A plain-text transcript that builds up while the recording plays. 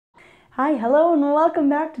Hi, hello, and welcome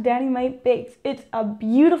back to Dani-mite Bakes. It's a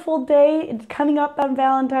beautiful day. It's coming up on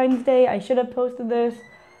Valentine's Day. I should have posted this.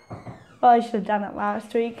 Well, I should have done it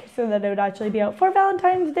last week so that it would actually be out for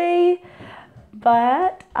Valentine's Day.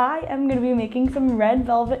 But I am going to be making some red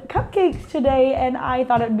velvet cupcakes today, and I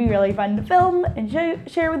thought it would be really fun to film and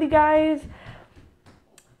share with you guys.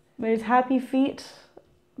 There's happy feet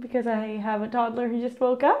because I have a toddler who just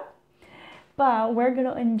woke up. But we're going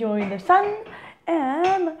to enjoy the sun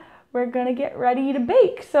and we're gonna get ready to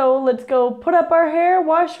bake. So let's go put up our hair,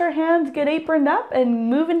 wash our hands, get aproned up, and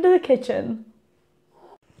move into the kitchen.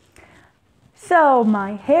 So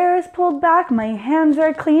my hair is pulled back, my hands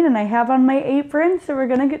are clean, and I have on my apron, so we're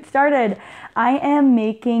gonna get started. I am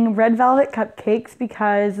making red velvet cupcakes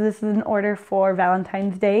because this is an order for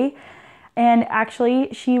Valentine's Day. And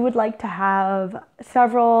actually, she would like to have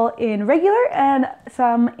several in regular and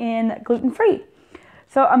some in gluten-free.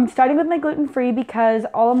 So I'm starting with my gluten-free because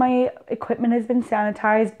all of my equipment has been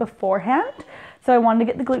sanitized beforehand. So I wanted to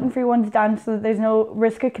get the gluten-free ones done so that there's no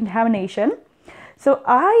risk of contamination. So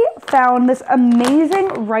I found this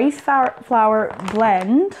amazing rice flour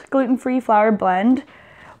blend, gluten-free flour blend,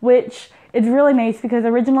 which is really nice because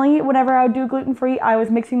originally whenever I would do gluten-free, I was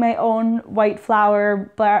mixing my own white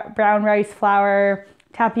flour, brown rice flour,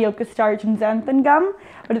 tapioca starch, and xanthan gum.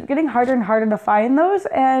 But it's getting harder and harder to find those,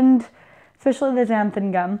 and especially the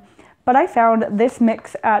xanthan gum. But I found this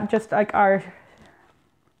mix at just like our,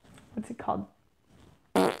 what's it called?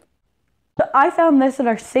 So I found this at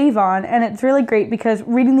our Save-On, and it's really great because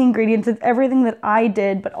reading the ingredients, it's everything that I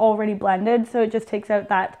did but already blended, so it just takes out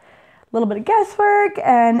that little bit of guesswork,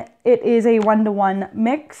 and it is a 1-to-1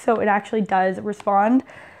 mix, so it actually does respond.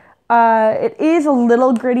 It is a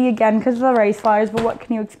little gritty again because of the rice flours, but what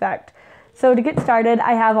can you expect? So to get started,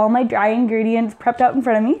 I have all my dry ingredients prepped out in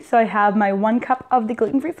front of me. So I have my 1 cup of the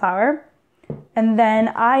gluten-free flour, and then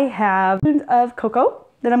I have spoons of cocoa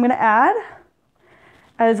that I'm going to add,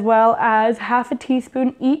 as well as half a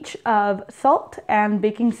teaspoon each of salt and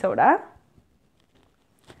baking soda.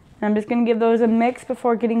 And I'm just going to give those a mix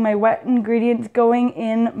before getting my wet ingredients going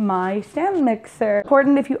in my stand mixer.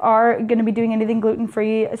 Important if you are going to be doing anything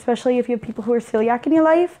gluten-free, especially if you have people who are celiac in your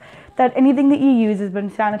life, that anything that you use has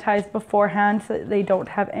been sanitized beforehand so that they don't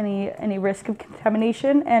have any risk of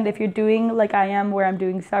contamination. And if you're doing like I am, where I'm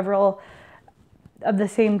doing several of the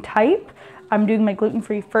same type, I'm doing my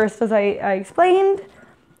gluten-free first as I explained.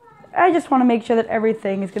 I just want to make sure that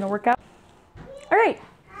everything is going to work out. All right.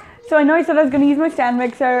 So I know I said I was going to use my stand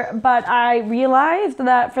mixer, but I realized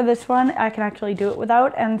that for this one, I can actually do it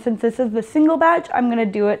without. And since this is the single batch, I'm going to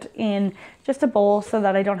do it in just a bowl so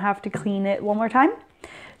that I don't have to clean it one more time.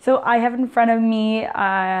 So I have in front of me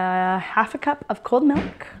half a cup of cold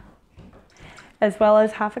milk, as well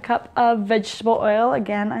as half a cup of vegetable oil.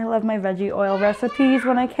 Again, I love my veggie oil recipes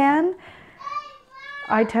when I can.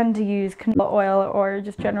 I tend to use canola oil or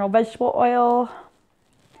just general vegetable oil.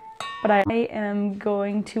 But I am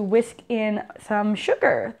going to whisk in some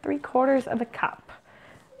sugar, 3/4 of a cup.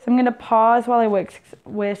 So I'm going to pause while I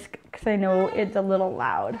whisk because I know it's a little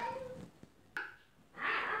loud.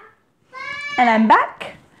 And I'm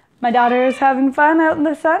back. My daughter is having fun out in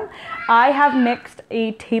the sun. I have mixed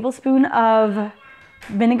a tablespoon of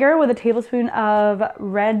vinegar with a tablespoon of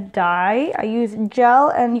red dye. I use gel,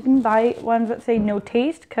 and you can buy ones that say no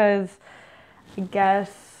taste because I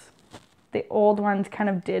guess the old ones kind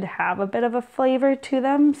of did have a bit of a flavor to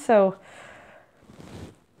them. So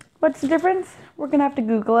what's the difference? We're gonna have to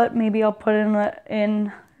Google it. Maybe I'll put it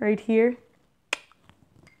in right here.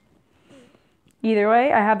 Either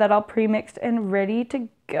way, I have that all pre-mixed and ready to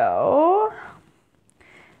go.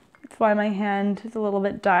 That's why my hand is a little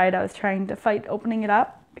bit dyed. I was trying to fight opening it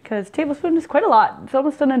up because tablespoon is quite a lot. It's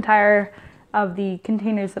almost an entire of the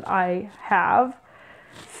containers that I have.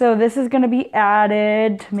 So this is going to be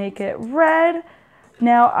added to make it red.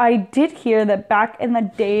 Now I did hear that back in the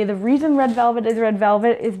day, the reason red velvet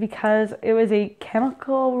is because it was a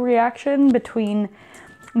chemical reaction between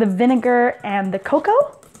the vinegar and the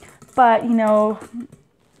cocoa. But you know,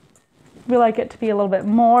 we like it to be a little bit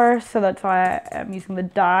more, so that's why I'm using the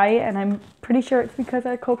dye. And I'm pretty sure it's because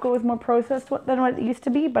our cocoa is more processed than what it used to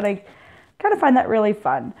be, but I kind of find that really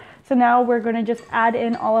fun. So now we're going to just add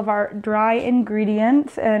in all of our dry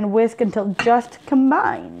ingredients and whisk until just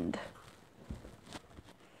combined.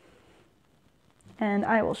 And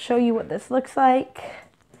I will show you what this looks like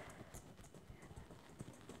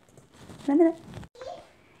in a minute.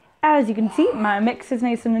 As you can see, my mix is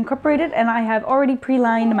nice and incorporated, and I have already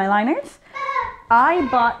pre-lined my liners. I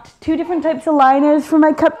bought 2 different types of liners for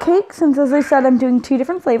my cupcakes, since as I said, I'm doing 2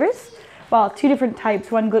 different flavors. Well, 2 different types,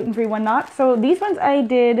 one gluten-free, one not. So these ones I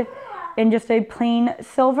did in just a plain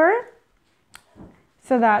silver,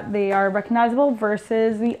 so that they are recognizable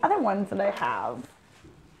versus the other ones that I have,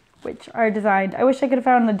 which are designed. I wish I could have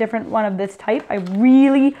found a different one of this type. I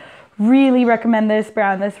really, really recommend this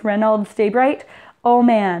brand, this Reynolds Stay Bright. Oh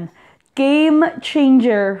man, game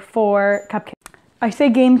changer for cupcakes. I say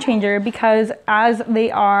game changer because as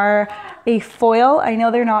they are a foil, I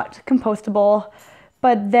know they're not compostable,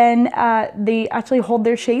 but then they actually hold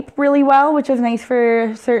their shape really well, which is nice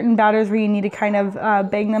for certain batters where you need to kind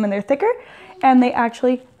of bang them and they're thicker, and they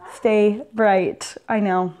actually stay bright. I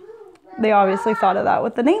know, they obviously thought of that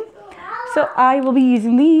with the name. So I will be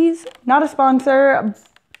using these, not a sponsor,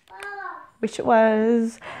 wish it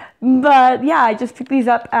was, but yeah, I just picked these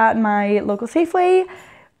up at my local Safeway,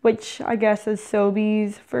 which I guess is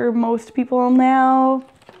Sobeys for most people now.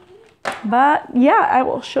 But yeah, I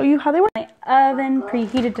will show you how they work. My oven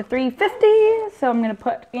preheated to 350, so I'm gonna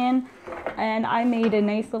put in, and I made a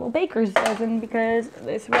nice little baker's dozen because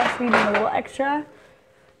this recipe needs a little extra.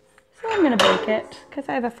 So I'm gonna bake it because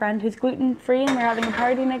I have a friend who's gluten-free and we're having a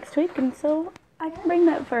party next week, and so I can bring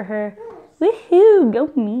that for her. Woohoo,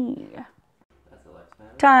 go me.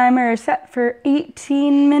 Timer set for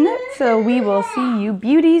 18 minutes, so we will see you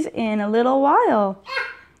beauties in a little while.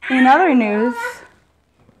 In other news,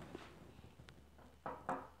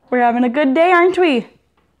 we're having a good day, aren't we?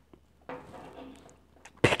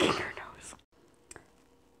 Picking her nose.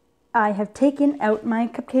 I have taken out my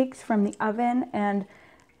cupcakes from the oven, and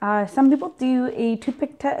some people do a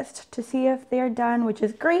toothpick test to see if they're done, which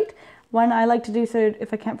is great. One I like to do, so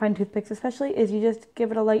if I can't find toothpicks especially, is you just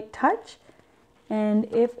give it a light touch. And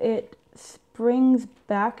if it springs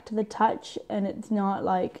back to the touch and it's not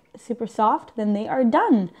like super soft, then they are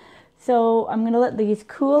done. So I'm gonna let these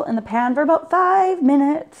cool in the pan for about 5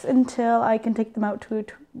 minutes until I can take them out to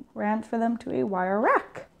transfer them to a wire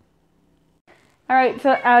rack. All right,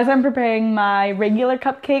 so as I'm preparing my regular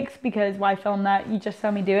cupcakes, because why film that, you just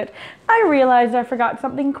saw me do it, I realized I forgot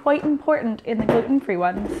something quite important in the gluten-free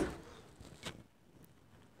ones.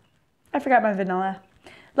 I forgot my vanilla.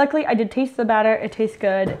 Luckily, I did taste the batter. It tastes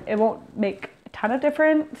good. It won't make a ton of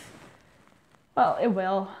difference. Well, it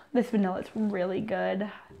will. This vanilla is really good.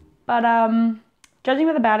 But judging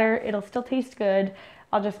by the batter, it'll still taste good.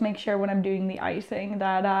 I'll just make sure when I'm doing the icing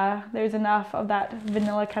that there's enough of that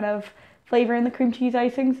vanilla kind of flavor in the cream cheese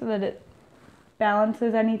icing so that it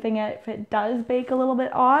balances anything if it does bake a little bit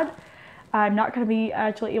odd. I'm not going to be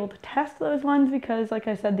actually able to test those ones because, like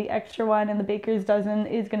I said, the extra one in the baker's dozen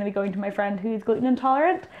is going to be going to my friend who's gluten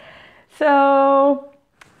intolerant. So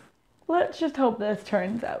let's just hope this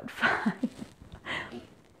turns out fine.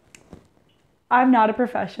 I'm not a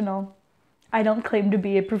professional. I don't claim to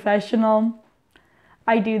be a professional.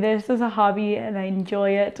 I do this as a hobby and I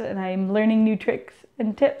enjoy it, and I'm learning new tricks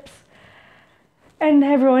and tips. And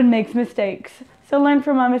everyone makes mistakes. So learn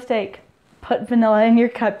from my mistake. Put vanilla in your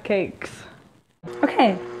cupcakes.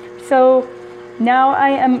 Okay, so now I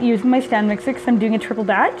am using my stand mixer because I'm doing a triple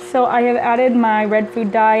batch. So I have added my red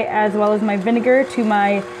food dye as well as my vinegar to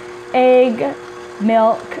my egg,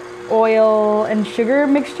 milk, oil, and sugar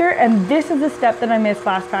mixture. And this is the step that I missed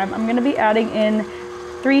last time. I'm gonna be adding in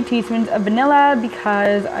 3 teaspoons of vanilla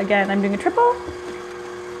because, again, I'm doing a triple.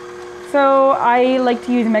 So I like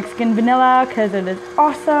to use Mexican vanilla because it is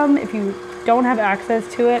awesome. If you don't have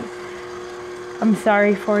access to it, I'm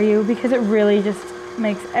sorry for you because it really just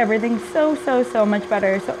makes everything so much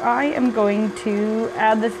better. So I am going to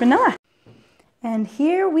add this vanilla. And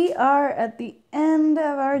here we are at the end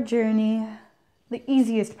of our journey. The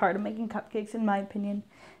easiest part of making cupcakes, in my opinion,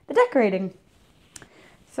 the decorating.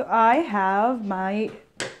 So I have my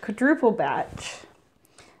quadruple batch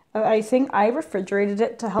of icing. I refrigerated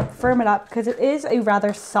it to help firm it up because it is a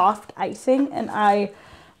rather soft icing and I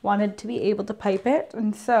wanted to be able to pipe it.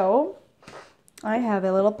 And so I have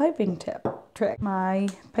a little piping trick. My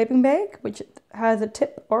piping bag, which has a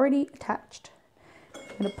tip already attached.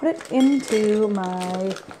 I'm going to put it into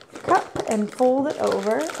my cup and fold it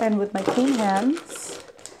over, and with my clean hands,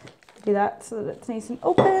 do that so that it's nice and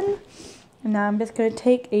open. And now I'm just going to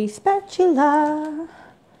take a spatula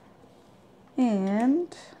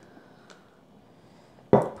and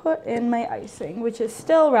put in my icing, which is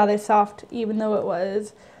still rather soft even though it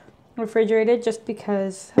was refrigerated, just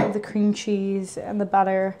because of the cream cheese and the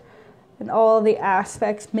butter and all the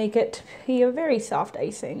aspects make it be a very soft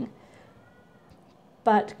icing.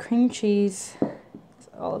 But cream cheese is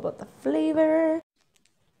all about the flavor.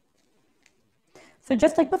 So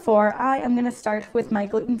just like before, I am going to start with my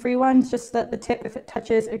gluten-free ones, just so that the tip, if it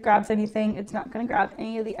touches, it grabs anything, it's not going to grab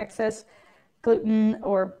any of the excess gluten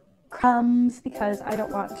or crumbs because I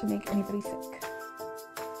don't want to make anybody sick.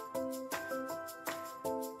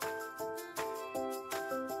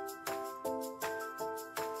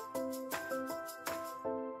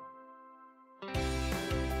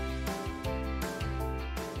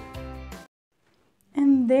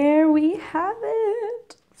 have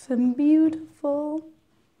it. Some beautiful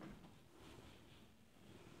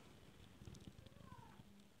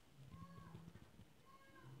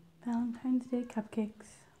Valentine's Day cupcakes.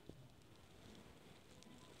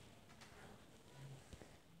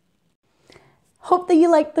 Hope that you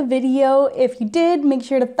liked the video. If you did, make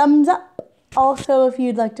sure to thumbs up. Also, if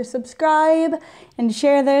you'd like to subscribe and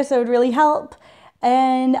share this, that would really help.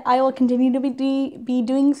 And I will continue to be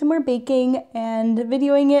doing some more baking and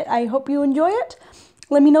videoing it. I hope you enjoy it.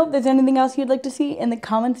 Let me know if there's anything else you'd like to see in the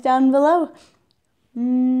comments down below.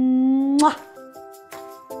 Mwah!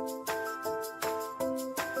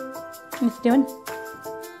 What's doing?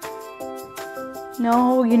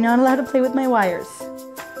 No, you're not allowed to play with my wires.